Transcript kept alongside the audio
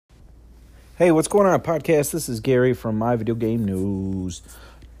Hey, what's going on, podcast? This is Gary from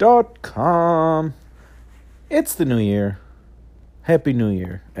myvideogamenews.com. It's the new year. Happy New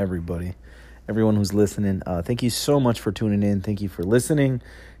Year, everybody. Everyone who's listening, thank you so much for tuning in. Thank you for listening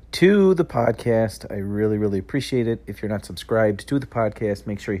to the podcast. I really, really appreciate it. If you're not subscribed to the podcast,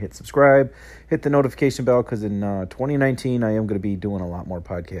 make sure you hit subscribe. Hit the notification bell because in 2019, I am going to be doing a lot more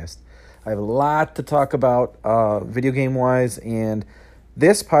podcasts. I have a lot to talk about video game-wise, and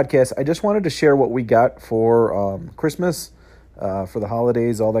this podcast, I just wanted to share what we got for Christmas, for the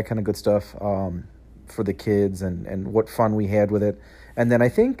holidays, all that kind of good stuff, for the kids and what fun we had with it. And then I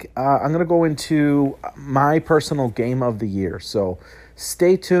think I'm going to go into my personal game of the year. So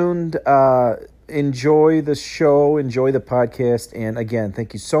stay tuned, enjoy the show, enjoy the podcast. And again,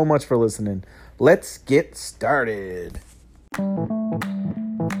 thank you so much for listening. Let's get started.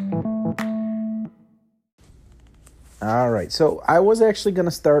 All right, so I was actually going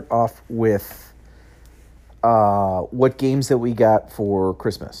to start off with what games that we got for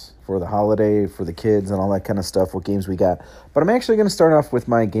Christmas, for the holiday, for the kids and all that kind of stuff, what games we got. But I'm actually going to start off with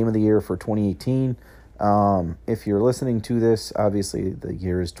my game of the year for 2018. If you're listening to this, obviously the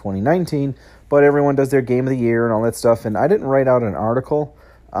year is 2019, but everyone does their game of the year and all that stuff. And I didn't write out an article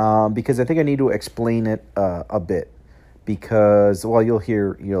because I think I need to explain it a bit because, well, you'll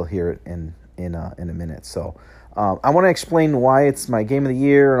hear it in a minute. So I want to explain why it's my game of the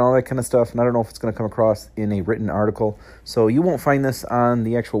year and all that kind of stuff, and I don't know if it's going to come across in a written article. So you won't find this on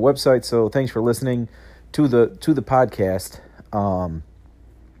the actual website. So thanks for listening to the podcast.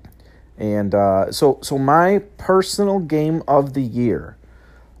 So my personal game of the year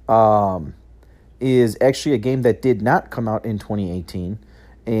is actually a game that did not come out in 2018,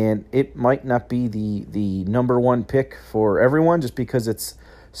 and it might not be the number one pick for everyone just because it's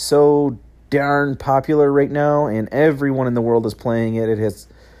so darn popular right now, and everyone in the world is playing it. It has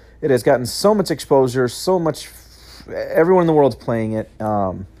gotten so much exposure, everyone in the world's playing it.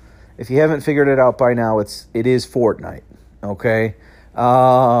 If you haven't figured it out by now, it is Fortnite. Okay,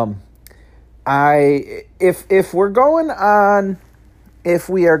 if we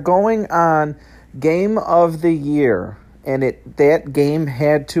are going on game of the year, and that game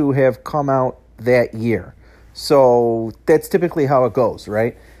had to have come out that year, so that's typically how it goes,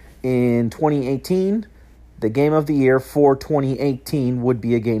 right? In 2018, the game of the year for 2018 would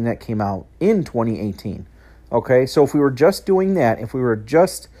be a game that came out in 2018. Okay, so if we were just doing that, if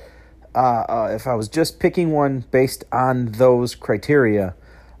I was just picking one based on those criteria,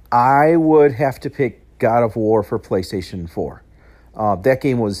 I would have to pick God of War for PlayStation 4. That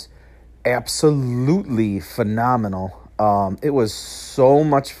game was absolutely phenomenal. It was so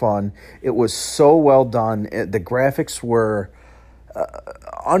much fun. It was so well done. The graphics were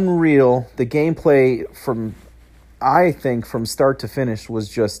unreal. The gameplay from start to finish was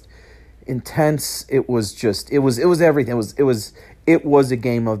just intense. It was everything. It was a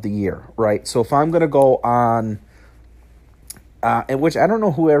game of the year, right? So if I'm gonna go on, which I don't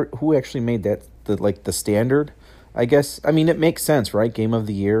know who actually made that the standard. I guess it makes sense, right? Game of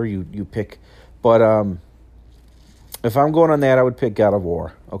the year, you pick, but if I'm going on that, I would pick God of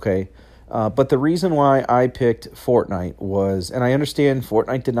War. Okay. But the reason why I picked Fortnite was, and I understand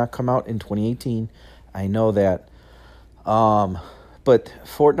Fortnite did not come out in 2018. I know that. But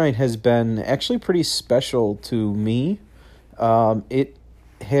Fortnite has been actually pretty special to me. It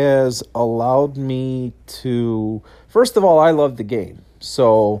has allowed me to, first of all, I love the game.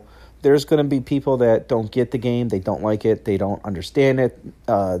 So there's going to be people that don't get the game. They don't like it. They don't understand it.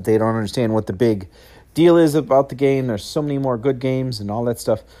 They don't understand what the big deal is about the game. There's so many more good games and all that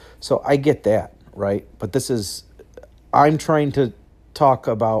stuff. So I get that, right? But I'm trying to talk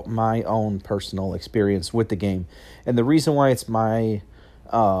about my own personal experience with the game. And the reason why it's my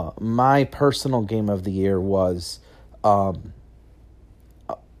personal game of the year was my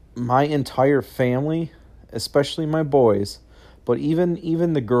entire family, especially my boys, but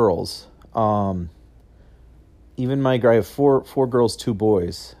even the girls, I have four girls, 2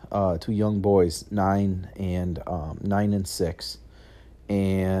 boys, 2 young boys, 9 and 6.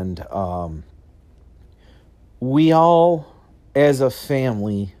 And we all, as a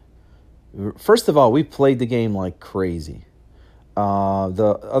family, first of all, we played the game like crazy. I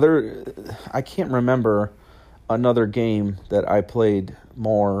can't remember another game that I played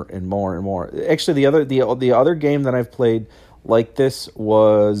more and more and more. Actually, the other game that I've played like this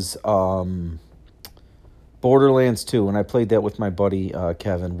was Borderlands 2, and I played that with my buddy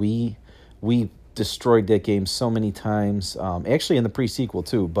Kevin. We destroyed that game so many times, actually in the pre-sequel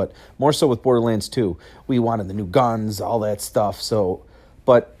too, but more so with Borderlands 2. We wanted the new guns, all that stuff. So,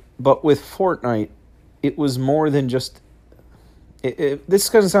 but with Fortnite, it was more than just this is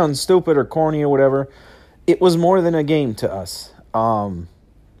going to sound stupid or corny or whatever. It was more than a game to us. And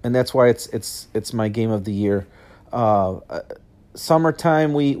that's why it's my game of the year.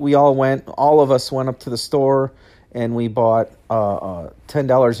 Summertime, all of us went up to the store and we bought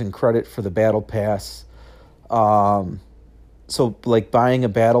 $10 in credit for the battle pass. So like buying a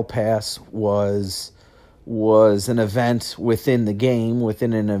battle pass was an event within the game,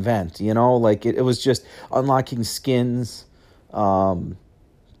 within an event, like it was just unlocking skins, even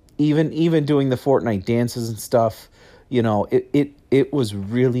doing the Fortnite dances and stuff, it was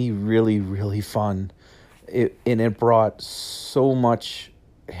really, really, really fun. It brought so much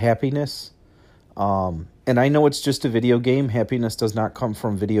happiness. And I know it's just a video game. Happiness does not come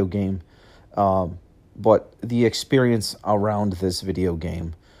from video game. But the experience around this video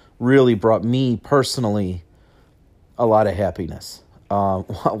game really brought me personally a lot of happiness.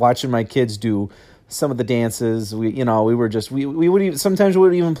 Watching my kids do some of the dances, we would even, sometimes we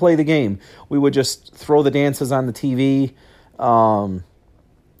would even play the game. We would just throw the dances on the TV,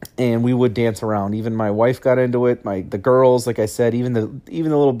 and we would dance around. Even my wife got into it. The girls, like I said, even the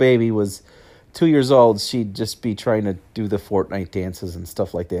little baby was 2 years old. She'd just be trying to do the Fortnite dances and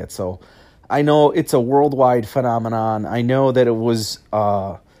stuff like that. So I know it's a worldwide phenomenon. I know that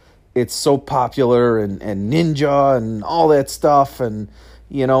it's so popular and ninja and all that stuff. And,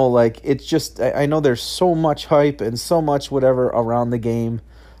 it's just, I know there's so much hype and so much whatever around the game.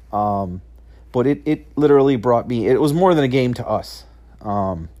 But it literally brought me, it was more than a game to us.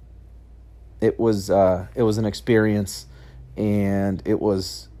 It was an experience, and it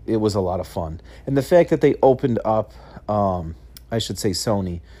was a lot of fun. And the fact that they opened up, I should say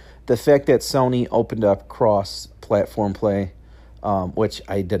Sony, the fact that Sony opened up cross-platform play, which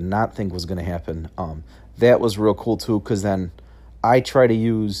I did not think was going to happen, that was real cool too, because then I try to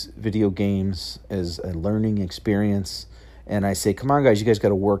use video games as a learning experience, and I say, come on, guys, you guys got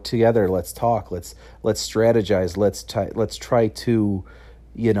to work together. Let's talk. Let's strategize. Let's try to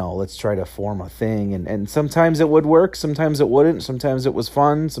form a thing. And sometimes it would work. Sometimes it wouldn't. Sometimes it was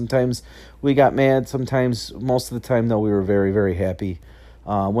fun. Sometimes we got mad. Sometimes, most of the time, though, we were very, very happy.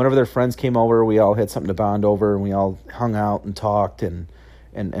 Whenever their friends came over, we all had something to bond over, and we all hung out and talked and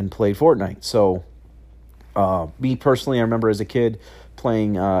played Fortnite. So, me personally, I remember as a kid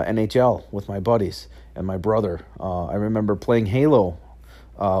playing NHL with my buddies and my brother. I remember playing Halo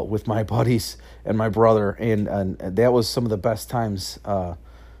with my buddies and my brother, and that was some of the best times,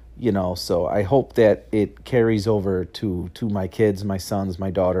 so I hope that it carries over to my kids, my sons,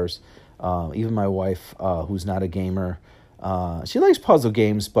 my daughters, even my wife, who's not a gamer. She likes puzzle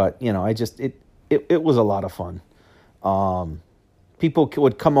games, but, it was a lot of fun. People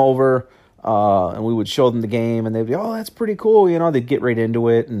would come over, and we would show them the game, and they'd be, oh, that's pretty cool, they'd get right into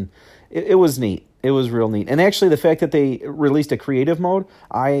it, and it was neat. It was real neat. And actually, the fact that they released a creative mode,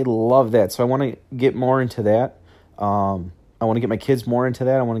 I love that. So I want to get more into that. I want to get my kids more into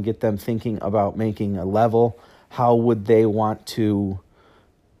that. I want to get them thinking about making a level. How would they want to,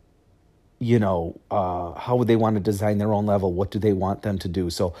 how would they want to design their own level? What do they want them to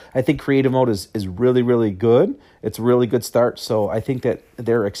do? So I think creative mode is really, really good. It's a really good start. So I think that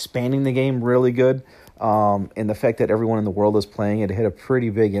they're expanding the game really good. And the fact that everyone in the world is playing it had a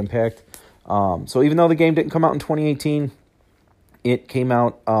pretty big impact. So even though the game didn't come out in 2018, it came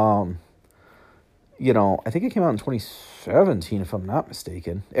out, I think it came out in 2017, if I'm not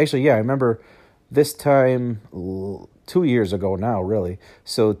mistaken. Actually, yeah, I remember this time 2 years ago now, really.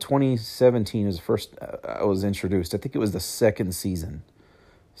 So 2017 is the first I was introduced. I think it was the second season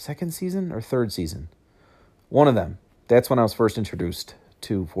or third season. One of them. That's when I was first introduced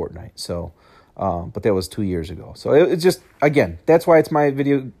to Fortnite. So, but that was 2 years ago. So it's just, again, that's why it's my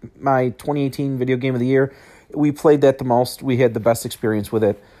 2018 video game of the year. We played that the most. We had the best experience with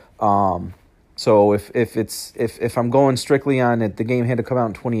it. So if I'm going strictly on it, the game had to come out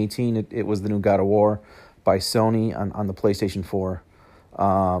in 2018. It was the new God of War by Sony on the PlayStation 4.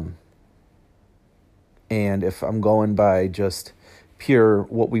 And if I'm going by just pure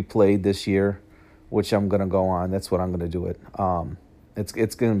what we played this year, which I'm going to go on, that's what I'm going to do it.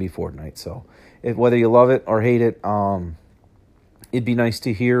 It's going to be Fortnite. So whether you love it or hate it, it'd be nice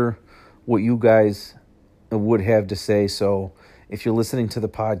to hear what you guys would have to say. So if you're listening to the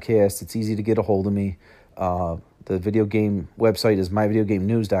podcast, it's easy to get a hold of me. The video game website is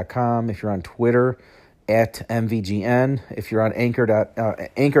myvideogamenews.com. If you're on Twitter, at MVGN. If you're on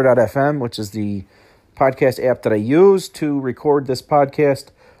Anchor.fm, which is the podcast app that I use to record this podcast,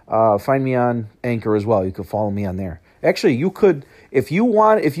 find me on Anchor as well. You can follow me on there. Actually, you could, if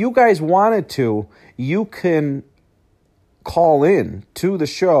you guys wanted to, you can call in to the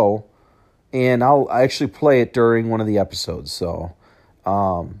show and I'll actually play it during one of the episodes. So,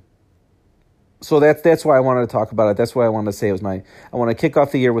 that's why I wanted to talk about it. That's why I wanted to say I want to kick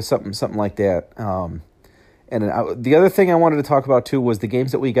off the year with something like that. The other thing I wanted to talk about too was the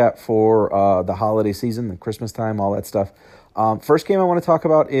games that we got for the holiday season, the Christmas time, all that stuff. First game I want to talk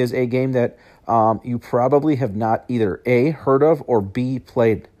about is a game that you probably have not either A, heard of, or B,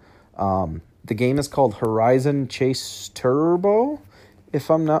 played. The game is called Horizon Chase Turbo, if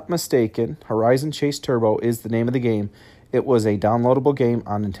I'm not mistaken. Horizon Chase Turbo is the name of the game. It was a downloadable game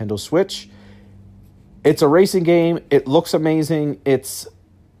on Nintendo Switch. It's a racing game. It looks amazing. It's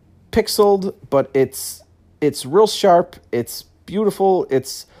pixeled, but it's real sharp. It's beautiful.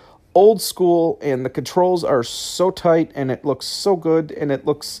 It's old school, and the controls are so tight, and it looks so good, and it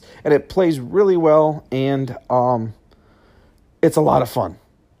plays really well, and it's a lot of fun.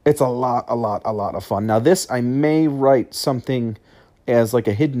 It's a lot of fun. Now, this I may write something as like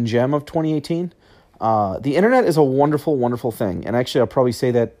a hidden gem of 2018. The internet is a wonderful, wonderful thing, and actually I'll probably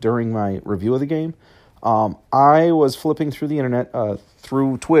say that during my review of the game. I was flipping through the internet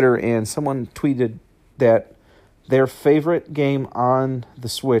through Twitter, and someone tweeted that their favorite game on the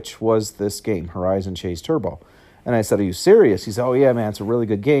Switch was this game, Horizon Chase Turbo. And I said, "Are you serious?" He said, "Oh, yeah, man, it's a really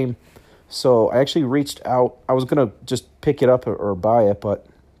good game." So I actually reached out. I was going to just pick it up or buy it, but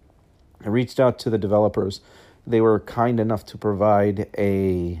I reached out to the developers. They were kind enough to provide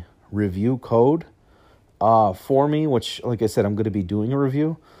a review code for me, which, like I said, I'm going to be doing a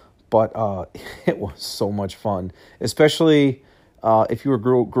review. But it was so much fun, especially if you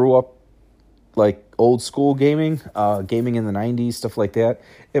grew up like old school gaming in the 90s, stuff like that.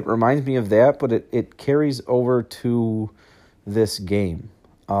 It reminds me of that, but it carries over to this game.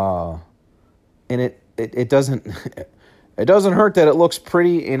 And it doesn't it doesn't hurt that it looks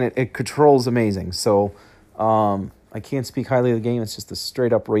pretty, and it controls amazing. So I can't speak highly of the game. It's just a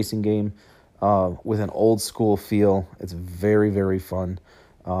straight up racing game with an old school feel. It's very, very fun.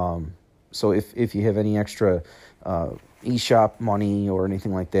 So if you have any extra eShop money or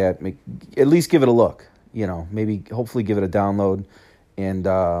anything like that, at least give it a look. Maybe hopefully give it a download, and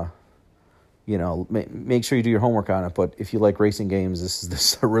make sure you do your homework on it. But if you like racing games, this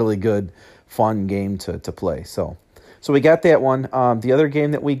is a really good, fun game to play. So we got that one. The other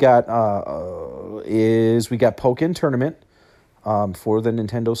game that we got is we got Pokken Tournament for the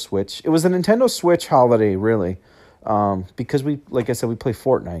Nintendo Switch. It was the Nintendo Switch holiday, really. Because like I said, we play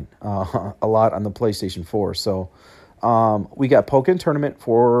Fortnite a lot on the PlayStation 4. So we got Pokken Tournament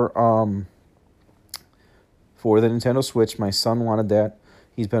for the Nintendo Switch. My son wanted that.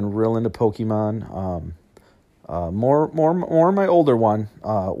 He's been real into Pokemon. More my older one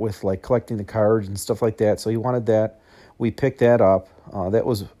with like collecting the cards and stuff like that. So he wanted that. We picked that up. That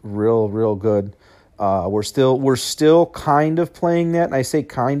was real good. We're still kind of playing that, and I say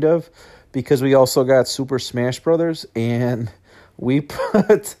kind of because we also got Super Smash Brothers, and we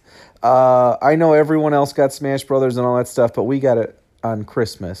put. I know everyone else got Smash Brothers and all that stuff, but we got it on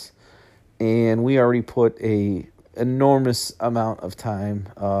Christmas, and we already put a enormous amount of time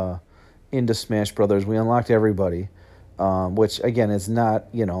into Smash Brothers. We unlocked everybody, which again is not,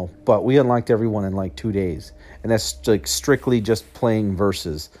 but we unlocked everyone in like 2 days, and that's like strictly just playing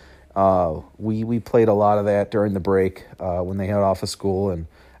versus. We played a lot of that during the break when they had off of school, and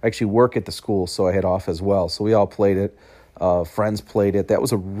I actually work at the school, so I had off as well. So we all played it. Friends played it. That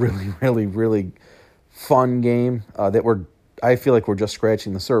was a really fun game I feel like we're just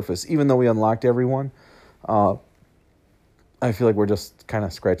scratching the surface. Even though we unlocked everyone, I feel like we're just kind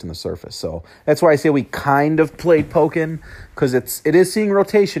of scratching the surface. So that's why I say we kind of played Pokken, because it is seeing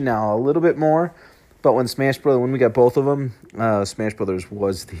rotation now a little bit more. But when we got both of them, Smash Brothers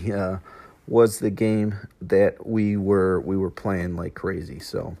was the game that we were playing like crazy.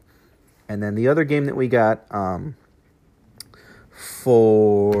 So, and then the other game that we got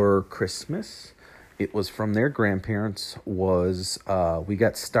for Christmas, it was from their grandparents, was we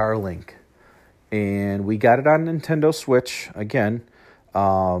got Starlink, and we got it on Nintendo Switch again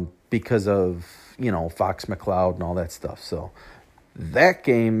because of Fox McCloud and all that stuff. So that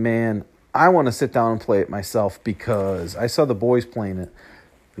game, man, I want to sit down and play it myself because I saw the boys playing it.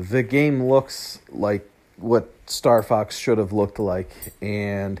 The game looks like what Star Fox should have looked like,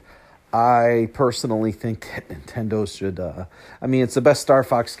 and I personally think that Nintendo should... it's the best Star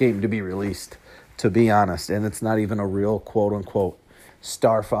Fox game to be released, to be honest, and it's not even a real quote-unquote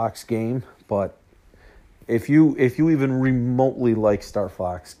Star Fox game, but if you even remotely like Star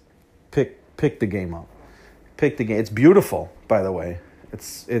Fox, pick the game up. Pick the game. It's beautiful, by the way.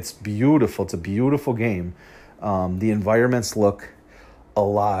 It's beautiful. It's a beautiful game. The environments look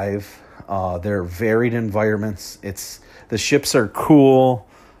alive. They're varied environments. The ships are cool.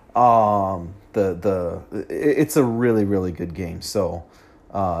 It's a really, really good game. So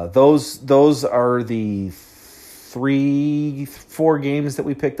those are the 4 games that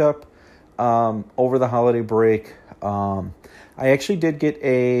we picked up over the holiday break. I actually did get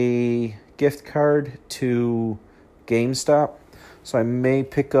a gift card to GameStop, so I may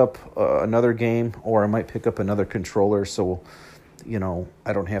pick up another game, or I might pick up another controller, so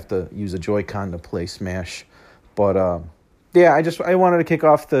I don't have to use a Joy-Con to play Smash. But yeah, I wanted to kick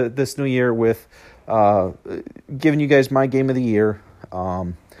off this new year with giving you guys my game of the year,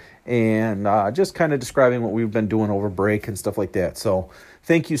 and just kind of describing what we've been doing over break and stuff like that. So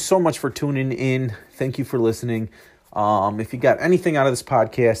thank you so much for tuning in. Thank you for listening. If you got anything out of this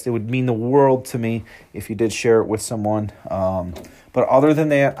podcast, it would mean the world to me if you did share it with someone. But other than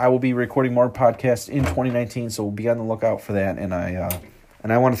that, I will be recording more podcasts in 2019, so we'll be on the lookout for that. And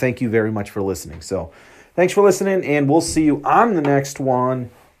I want to thank you very much for listening. So thanks for listening, and we'll see you on the next one.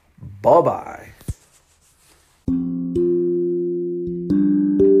 Bye-bye.